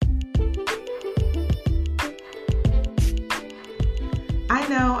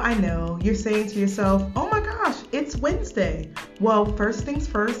I know, you're saying to yourself, oh my gosh, it's Wednesday. Well, first things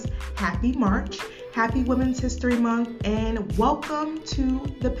first, happy March, happy Women's History Month, and welcome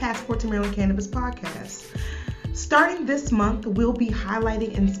to the Passport to Maryland Cannabis podcast. Starting this month, we'll be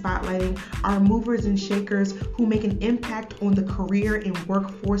highlighting and spotlighting our movers and shakers who make an impact on the career and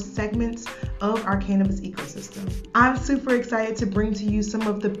workforce segments of our cannabis ecosystem. I'm super excited to bring to you some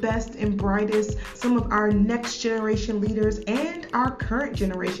of the best and brightest, some of our next generation leaders and our current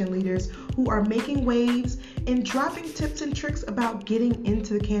generation leaders who are making waves and dropping tips and tricks about getting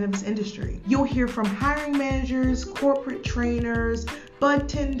into the cannabis industry. You'll hear from hiring managers, corporate trainers, bud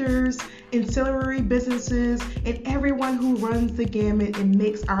tenders, ancillary businesses, and everyone who runs the gamut and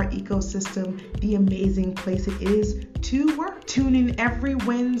makes our ecosystem the amazing place it is to work. Tune in every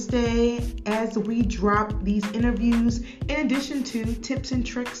Wednesday as we drop these interviews in addition to tips and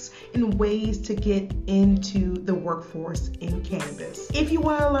tricks and ways to get into the workforce in cannabis. If you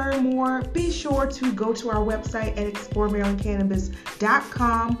want to learn more, be sure to go to our website at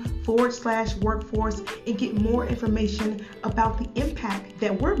exploremarylandcannabis.com/workforce and get more information about the impact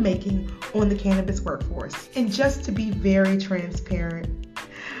that we're making on the cannabis workforce. And just to be very transparent,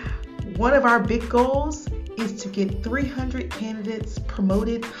 one of our big goals is to get 300 candidates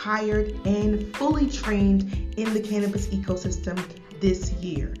promoted, hired, and fully trained in the cannabis ecosystem this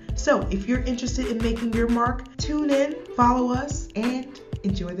year. So if you're interested in making your mark, tune in, follow us, and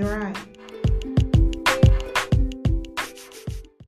enjoy the ride.